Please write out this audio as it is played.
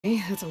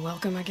That's a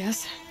welcome, I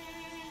guess.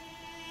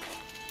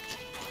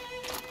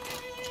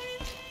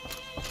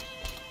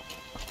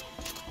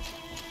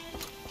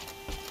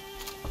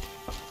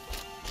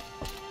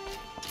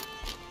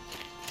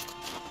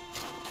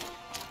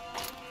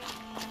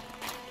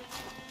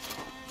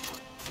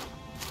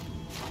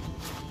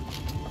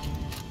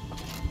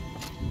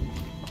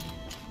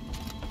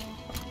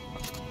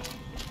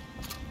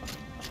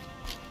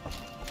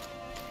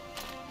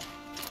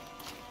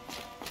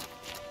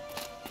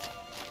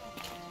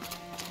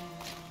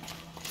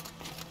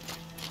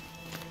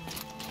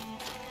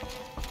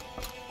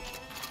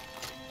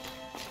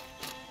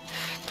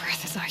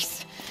 Breath is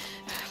ice.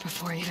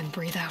 Before I even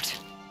breathe out.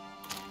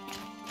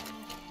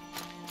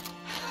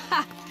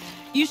 Ha!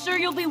 You sure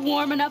you'll be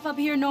warm enough up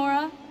here,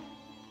 Nora?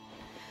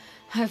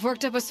 I've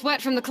worked up a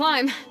sweat from the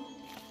climb.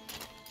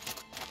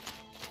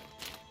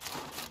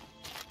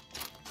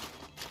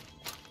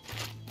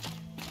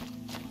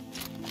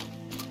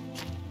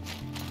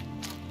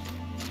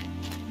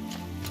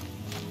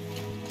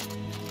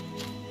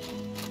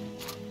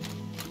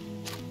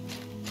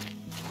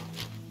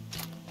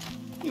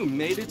 You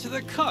made it to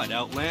the cut,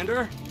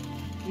 Outlander.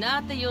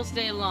 Not that you'll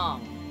stay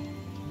long.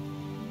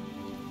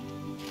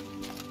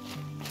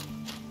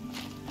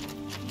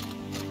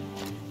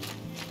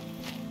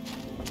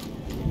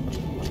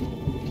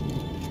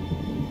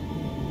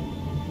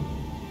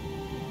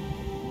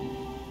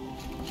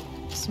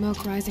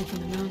 Smoke rising from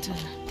the mountain.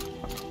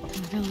 And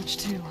the village,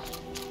 too.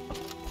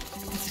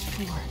 What's it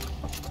for?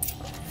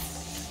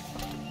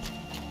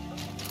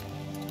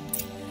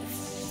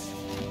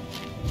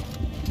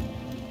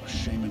 Our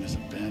shaman has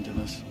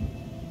abandoned us.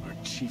 Our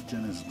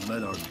chieftain has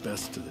led our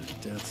best to their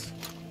deaths.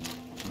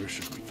 Where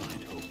should we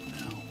find hope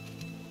now?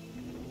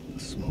 The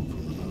smoke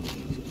from the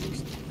mountain is the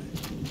worst way.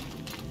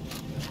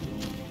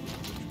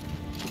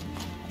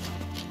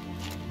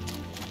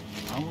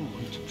 How are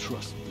we to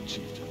trust the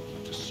chieftain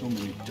after so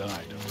many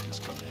died under his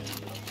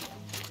command?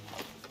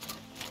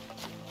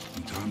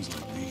 In times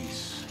like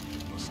these,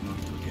 we must not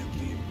forget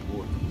the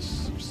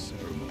importance of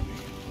ceremony.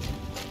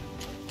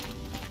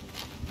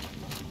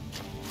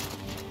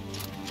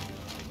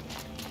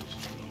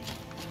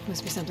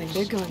 Must be something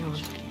big going on.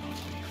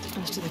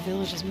 Most of the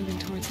village is moving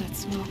towards that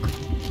smoke.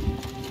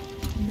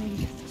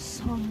 May the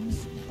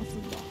sons of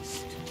the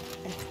lost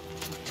ever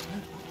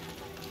return.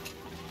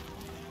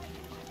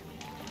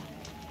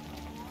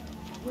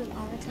 Will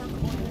our attack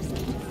order us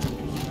into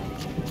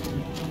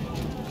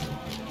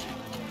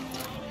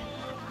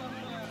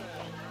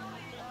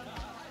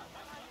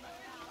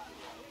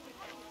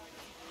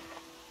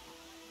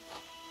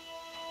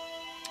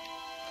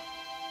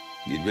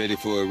Get ready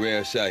for a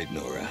rare sight,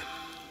 Nora.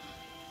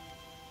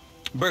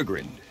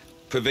 Bergrand,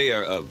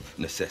 purveyor of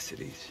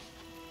necessities.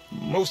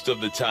 Most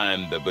of the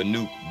time, the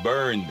Banuk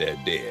burn their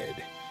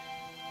dead,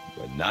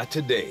 but not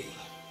today.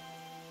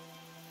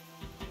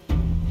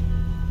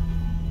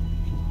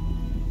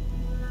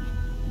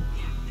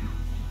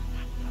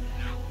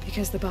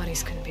 Because the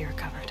bodies couldn't be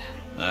recovered.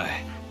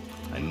 Aye,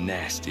 a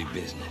nasty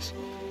business.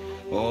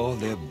 All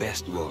their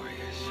best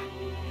warriors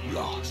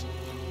lost.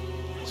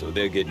 So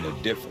they're getting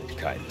a different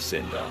kind of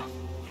send-off.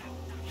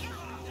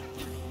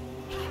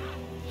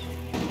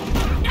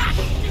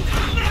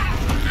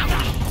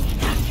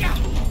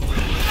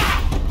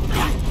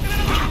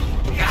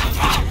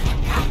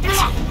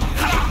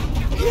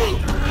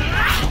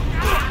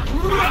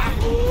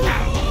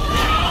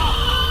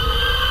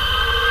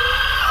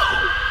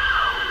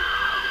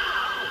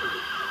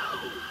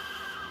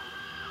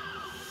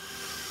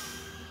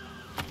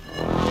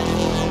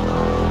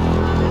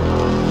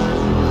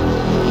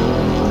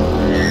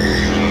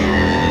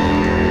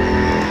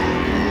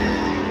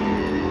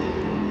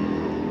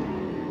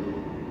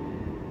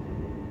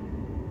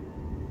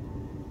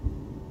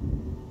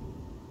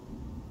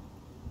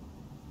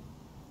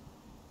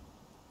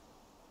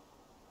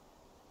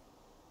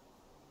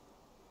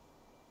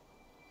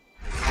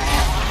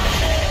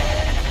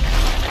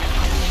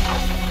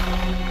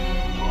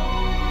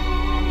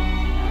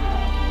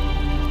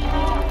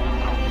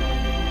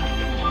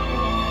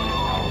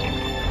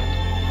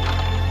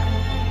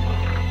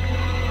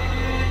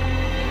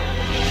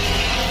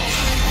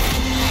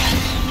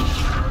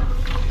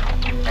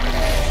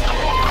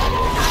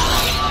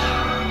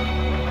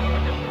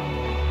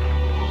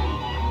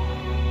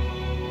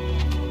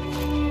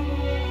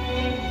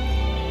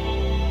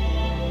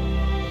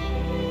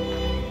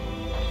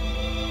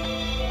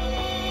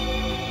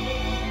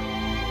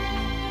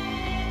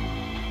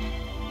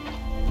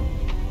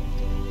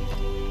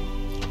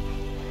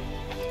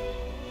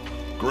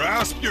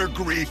 Grasp your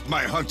grief,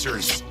 my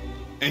hunters,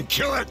 and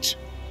kill it!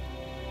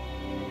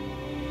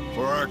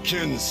 For our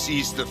kin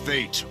sees the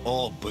fate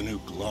all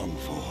Banuk long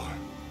for.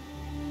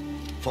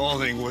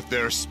 Falling with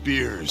their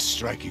spears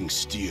striking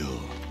steel.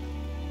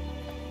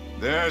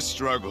 Their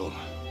struggle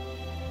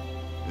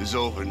is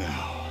over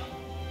now.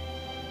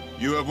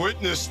 You have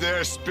witnessed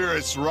their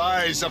spirits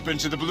rise up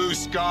into the blue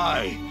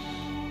sky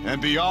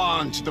and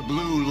beyond to the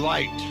blue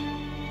light.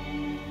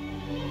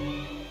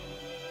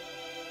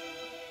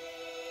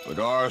 But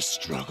our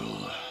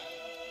struggle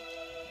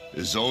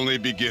is only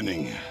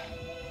beginning.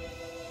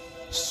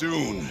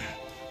 Soon,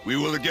 we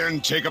will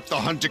again take up the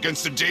hunt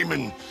against the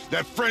daemon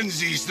that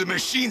frenzies the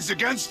machines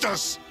against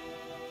us.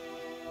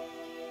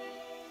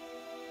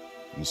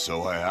 And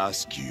so I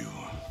ask you,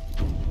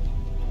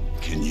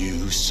 can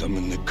you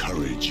summon the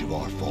courage of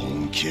our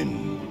fallen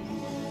kin?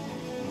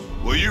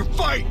 Will you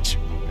fight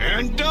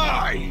and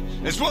die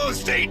as well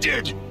as they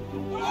did?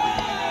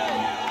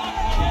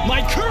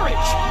 My courage!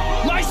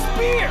 My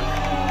spear!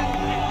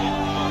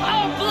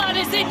 Our blood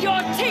is in your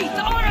teeth,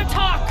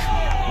 Aratak!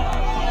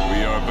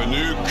 We are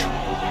Banuk.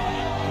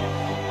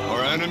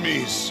 Our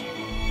enemies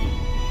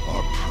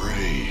are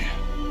prey.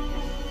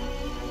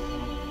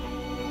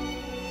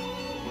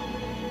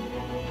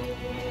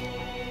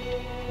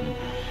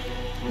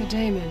 The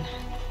daemon.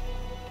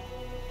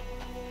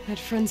 That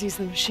frenzies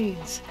the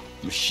machines.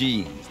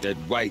 Machines that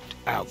wiped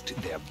out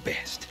their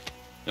best.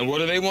 And what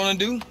do they want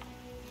to do?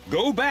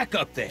 Go back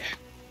up there.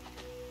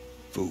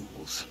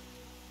 Fools.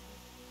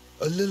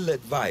 A little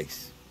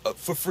advice,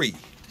 for free.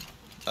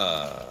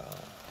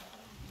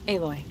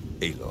 Aloy.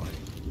 Aloy.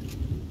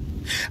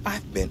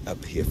 I've been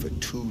up here for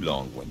 2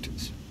 long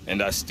winters,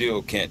 and I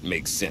still can't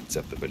make sense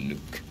of the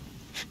Banuk.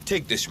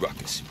 Take this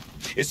ruckus.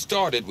 It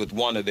started with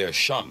one of their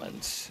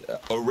shamans,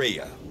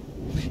 Ourea,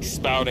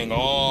 spouting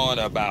on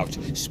about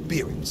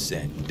spirits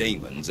and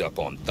demons up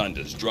on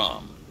Thunder's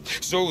drum.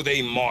 So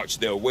they march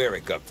their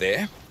Werik up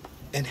there,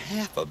 and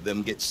half of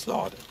them get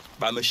slaughtered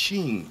by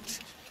machines.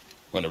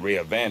 When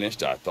Ourea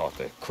vanished, I thought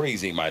the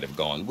crazy might have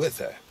gone with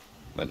her.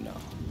 But no.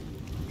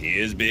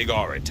 Here's Big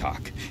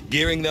Aratak,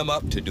 gearing them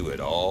up to do it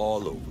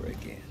all over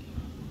again.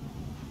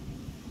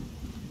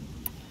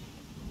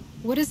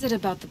 What is it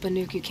about the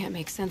Banuk you can't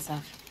make sense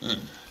of?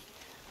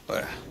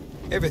 Well,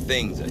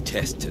 everything's a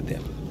test to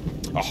them.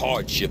 A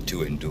hardship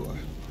to endure.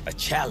 A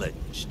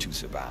challenge to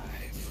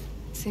survive.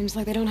 Seems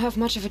like they don't have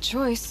much of a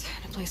choice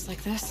in a place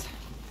like this.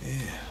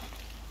 Yeah.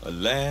 A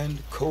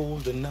land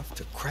cold enough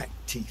to crack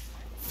teeth.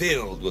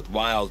 Filled with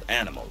wild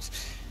animals.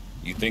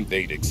 You think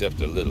they'd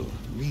accept a little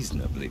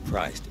reasonably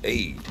priced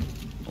aid.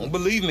 Don't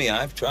believe me,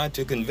 I've tried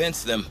to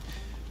convince them.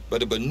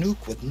 But a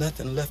Banuk with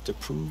nothing left to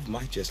prove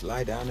might just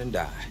lie down and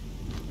die.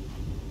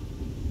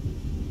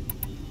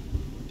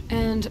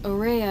 And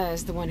Ourea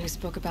is the one who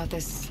spoke about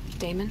this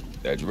daemon?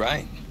 That's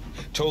right.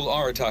 Told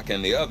Aratak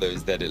and the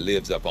others that it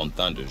lives up on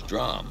Thunder's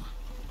drum.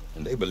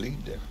 And they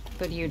believed her.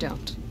 But you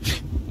don't.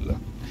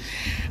 Look,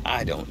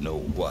 I don't know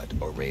what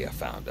Ourea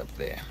found up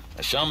there.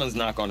 A shaman's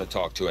not going to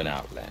talk to an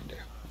outlander.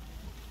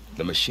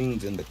 The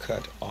machines in the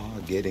cut are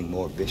getting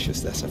more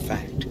vicious, that's a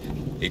fact.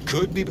 It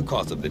could be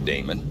because of the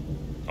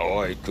daemon,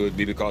 or it could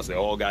be because they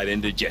all got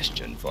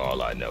indigestion, for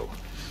all I know.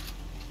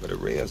 But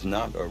Ourea's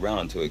not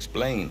around to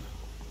explain.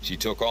 She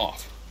took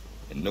off,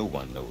 and no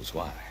one knows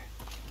why.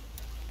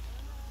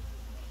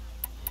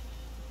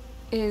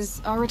 Is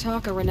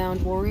Aratak a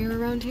renowned warrior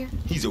around here?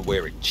 He's a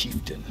Werik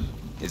chieftain.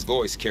 His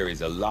voice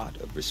carries a lot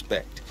of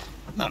respect.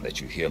 Not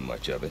that you hear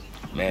much of it.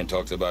 Man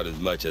talks about as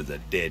much as a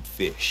dead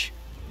fish.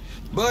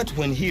 But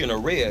when he and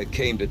Ourea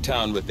came to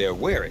town with their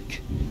Werik,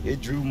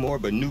 it drew more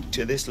Banuk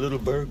to this little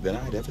burg than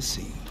I'd ever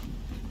seen.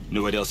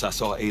 Know what else I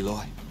saw,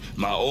 Aloy?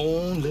 My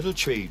own little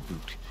trade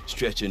route,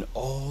 stretching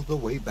all the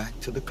way back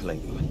to the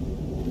claim.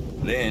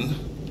 Then,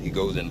 he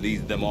goes and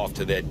leads them off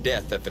to their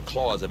death at the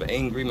claws of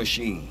angry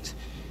machines.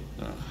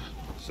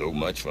 So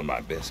much for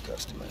my best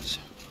customers.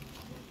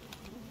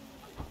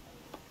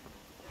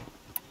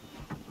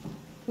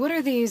 What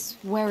are these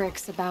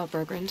Weriks about,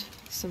 Bergrand?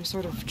 Some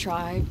sort of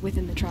tribe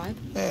within the tribe?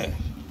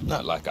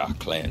 Not like our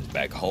clans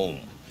back home.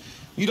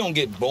 You don't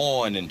get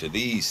born into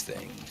these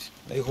things.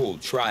 They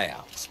hold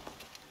tryouts.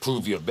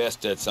 Prove your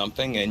best at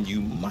something and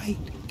you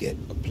might get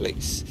a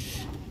place.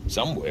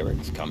 Some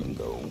Weriks come and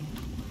go.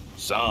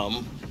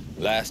 Some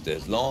last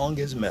as long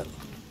as metal.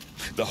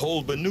 The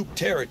whole Banuk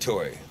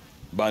territory,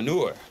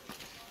 Banur,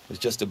 is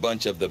just a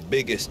bunch of the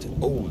biggest,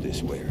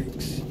 oldest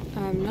Weriks.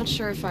 I'm not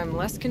sure if I'm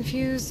less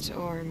confused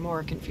or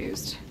more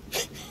confused.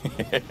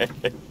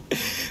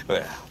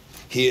 Well,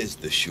 here's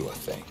the sure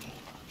thing.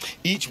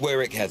 Each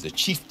Werik has a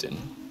chieftain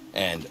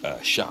and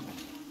a shaman.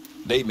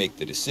 They make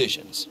the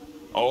decisions.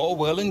 All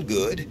well and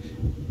good,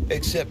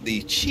 except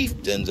the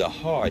chieftains are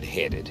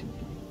hard-headed,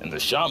 and the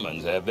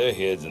shamans have their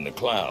heads in the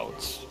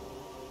clouds.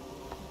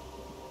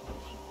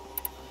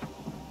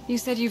 You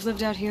said you've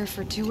lived out here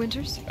for 2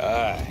 winters?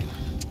 Aye.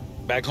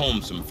 Back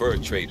home, some fur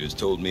traders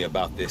told me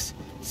about this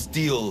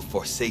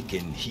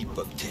steel-forsaken heap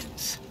of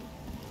tents.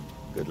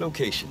 Good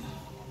location.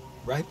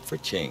 Ripe for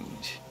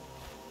change.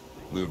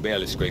 We were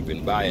barely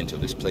scraping by until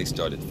this place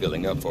started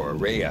filling up for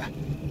Ourea.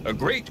 A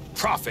great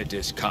prophet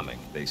is coming,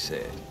 they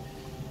said.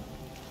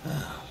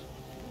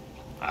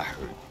 I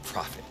heard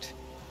prophet.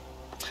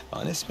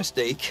 Honest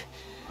mistake.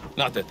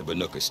 Not that the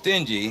Banuk are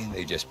stingy,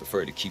 they just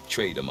prefer to keep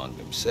trade among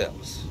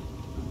themselves.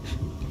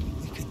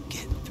 We could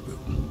get through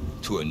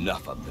to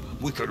enough of them.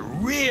 We could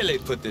really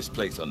put this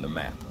place on the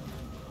map.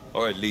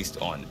 Or at least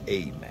on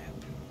a map.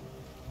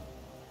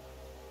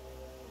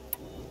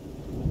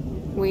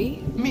 We?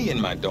 Me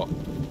and my daughter.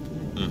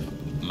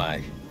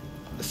 My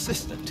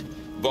assistant,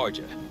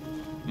 Varja.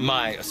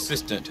 My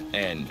assistant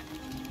and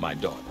my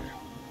daughter.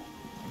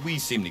 We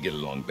seem to get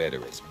along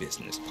better as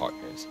business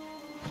partners.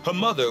 Her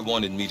mother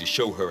wanted me to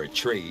show her a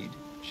trade.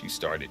 She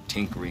started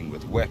tinkering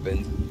with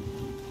weapons.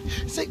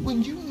 Say,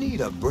 when you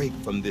need a break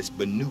from this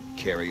Banuk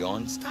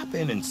carry-on, stop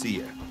in and see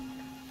her.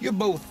 You're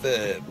both,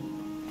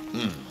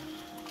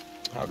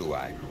 how do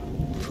I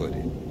put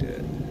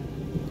it?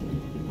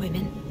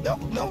 Women? No.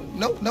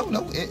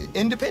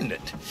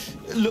 Independent.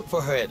 Look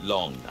for her at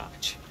Long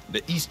Notch,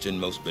 the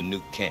easternmost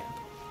Banuk camp.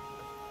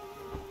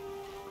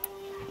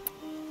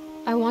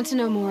 I want to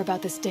know more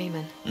about this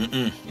Damon.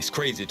 It's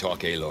crazy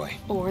talk, Aloy.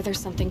 Or there's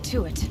something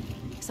to it.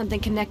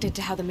 Something connected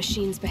to how the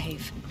machines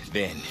behave.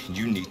 Then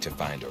you need to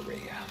find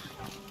Ourea.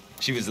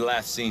 She was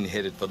last seen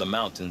headed for the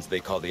mountains they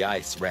call the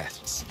Ice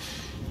Rafts.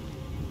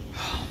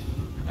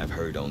 I've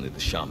heard only the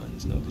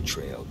shamans know the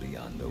trail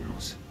beyond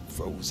those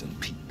frozen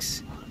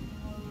peaks.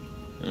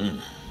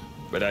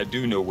 But I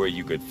do know where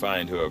you could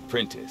find her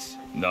apprentice,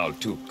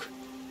 Naltuk.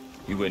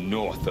 He went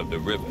north of the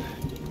river,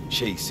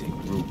 chasing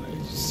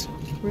rumors.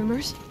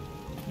 Rumors?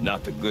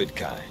 Not the good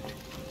kind.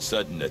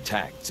 Sudden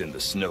attacks in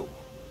the snow.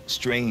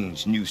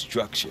 Strange new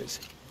structures.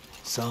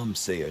 Some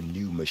say a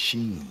new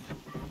machine,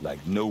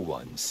 like no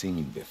one's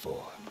seen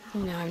before. Oh,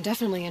 now I'm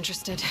definitely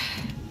interested.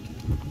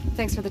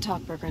 Thanks for the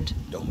talk, Bergrand.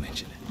 Don't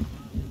mention it.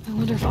 I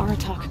wonder if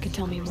Aratak could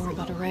tell me more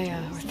about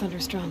Ourea or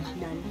Thunderstrom.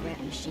 None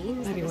grant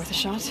machines. Might be worth a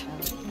shot.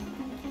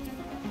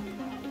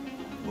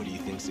 What do you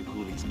think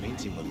Sekuli's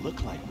painting would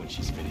look like when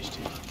she's finished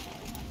here?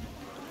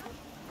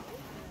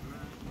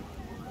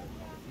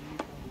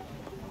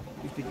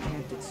 We've been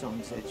camped at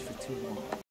Song's Edge for too long.